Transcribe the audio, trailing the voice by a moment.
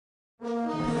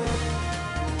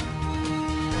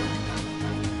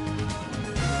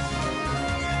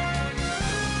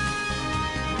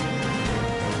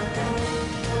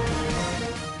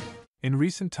In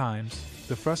recent times,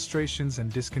 the frustrations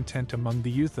and discontent among the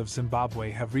youth of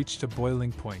Zimbabwe have reached a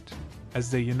boiling point,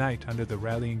 as they unite under the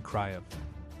rallying cry of,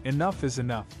 "Enough is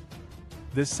enough."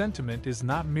 This sentiment is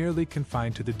not merely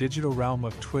confined to the digital realm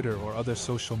of Twitter or other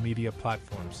social media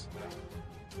platforms.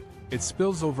 It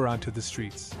spills over onto the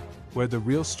streets, where the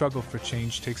real struggle for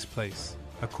change takes place,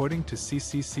 according to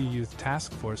CCC Youth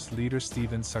Task Force leader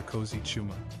Stephen Sarkozy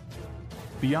Chuma.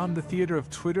 Beyond the theater of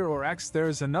Twitter or X, there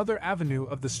is another avenue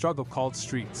of the struggle called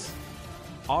streets.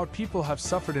 Our people have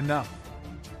suffered enough.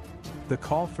 The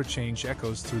call for change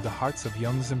echoes through the hearts of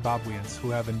young Zimbabweans who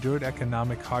have endured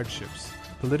economic hardships,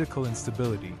 political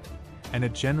instability, and a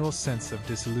general sense of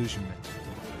disillusionment.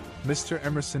 Mr.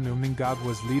 Emmerson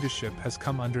Mnangagwa's leadership has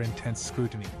come under intense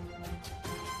scrutiny,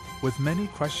 with many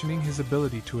questioning his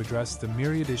ability to address the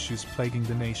myriad issues plaguing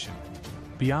the nation.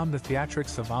 Beyond the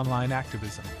theatrics of online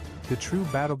activism, the true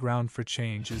battleground for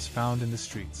change is found in the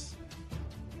streets,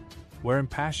 where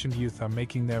impassioned youth are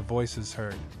making their voices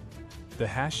heard. The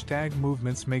hashtag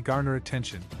movements may garner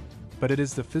attention, but it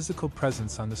is the physical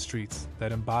presence on the streets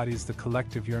that embodies the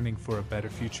collective yearning for a better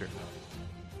future.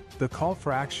 The call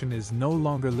for action is no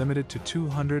longer limited to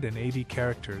 280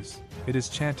 characters. It is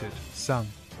chanted, sung,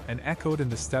 and echoed in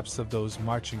the steps of those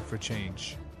marching for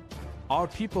change. "Our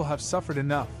people have suffered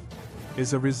enough"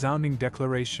 is a resounding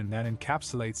declaration that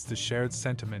encapsulates the shared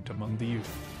sentiment among the youth.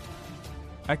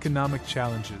 Economic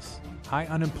challenges, high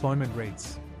unemployment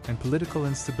rates, and political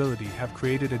instability have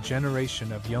created a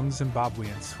generation of young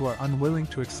Zimbabweans who are unwilling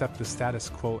to accept the status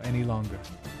quo any longer.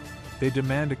 They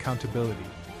demand accountability,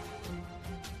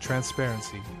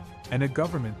 transparency, and a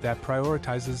government that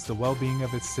prioritizes the well-being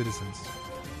of its citizens.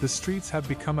 The streets have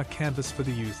become a canvas for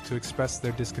the youth to express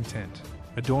their discontent,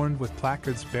 adorned with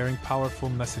placards bearing powerful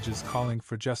messages calling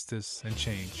for justice and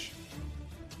change.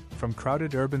 From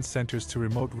crowded urban centers to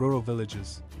remote rural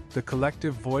villages, the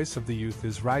collective voice of the youth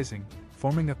is rising,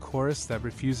 forming a chorus that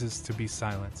refuses to be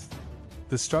silenced.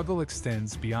 The struggle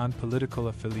extends beyond political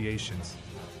affiliations.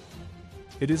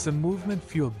 It is a movement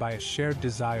fueled by a shared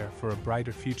desire for a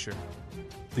brighter future.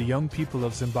 The young people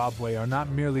of Zimbabwe are not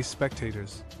merely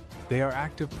spectators, they are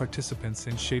active participants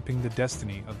in shaping the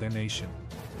destiny of their nation.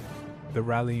 The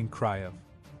rallying cry of,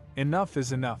 "Enough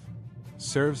is enough,"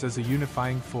 serves as a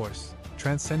unifying force,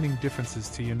 transcending differences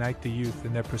to unite the youth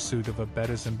in their pursuit of a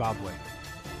better Zimbabwe.